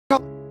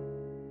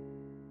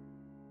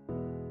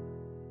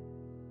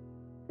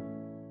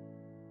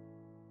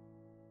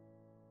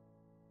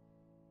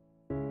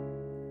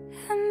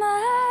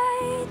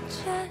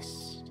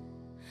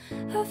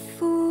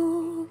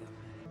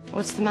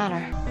What's the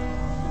matter?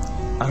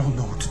 I don't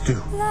know what to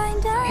do. We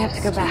have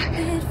to go back.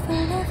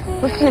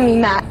 Listen to me,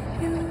 Matt.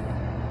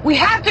 We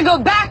have to go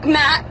back,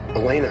 Matt!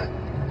 Elena.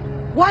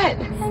 What?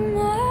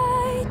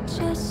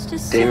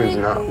 Damon's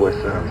not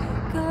with them.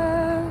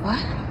 What?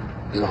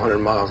 He's 100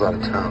 miles out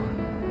of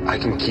town. I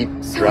can keep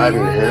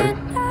driving to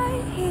him,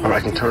 or I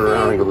can turn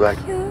around and go back.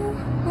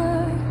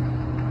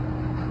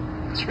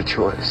 It's your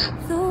choice.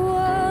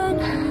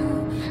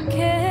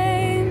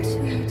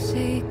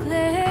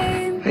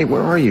 Hey,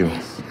 where are you?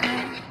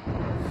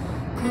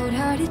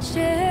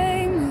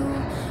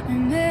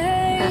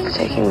 That's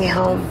taking me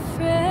home.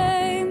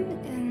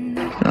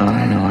 No,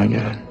 I know, I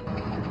get it.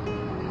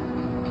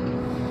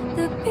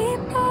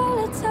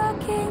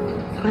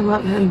 I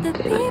love him, The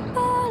David.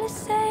 people are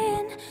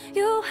saying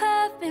you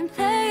have been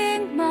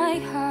playing my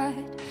heart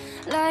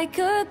like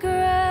a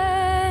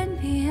grand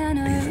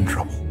piano. He's in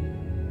trouble.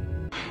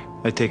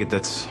 I take it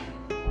that's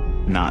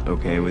not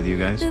okay with you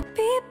guys? The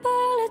people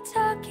are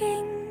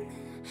talking.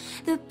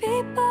 The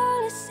people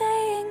are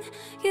saying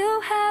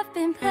you have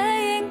been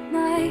playing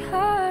my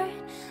heart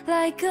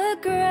like a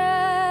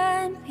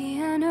grand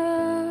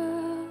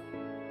piano.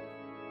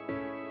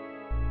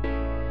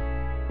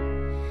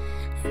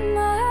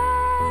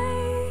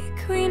 My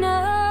queen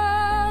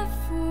of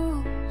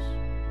fools,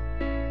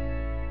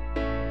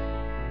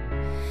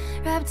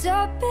 wrapped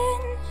up in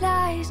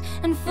lies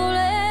and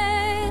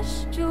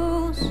foolish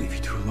jewels. I'll leave you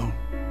two alone.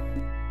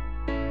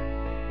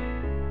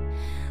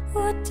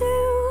 What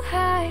do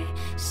I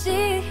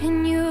see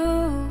in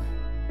you?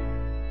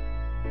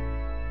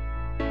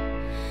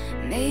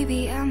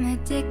 Maybe I'm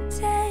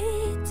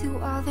addicted to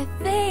all the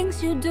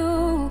things you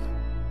do.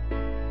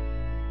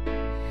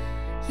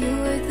 You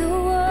were the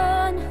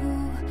one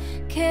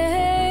who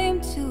came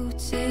to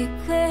take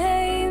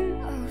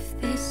claim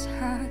of this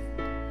heart.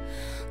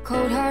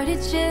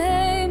 Cold-hearted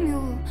shame,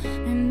 you'll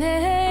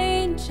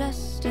remain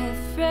just a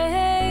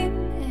frame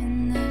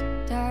in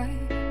the dark.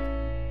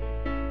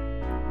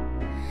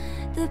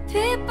 The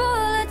people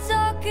are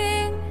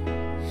talking.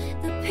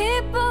 The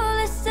people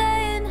are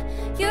saying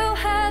you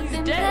have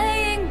been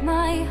playing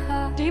my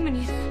heart. Damon,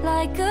 he's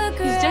like a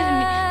dead,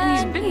 and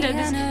he's been dead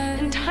this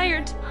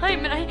entire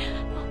time, and I...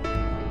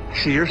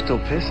 See, you're still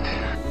pissed?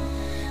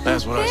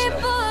 That's what I said.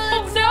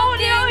 Oh, no,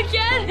 I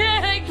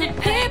can't.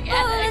 People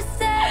are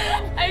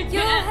saying you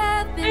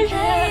have been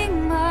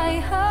playing my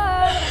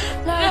heart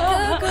like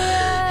a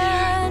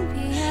grand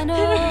piano.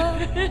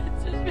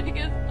 Just make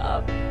it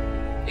stop.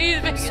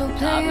 Please make it So stop.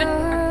 play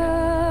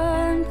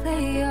on,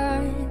 play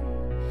on,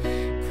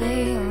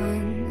 play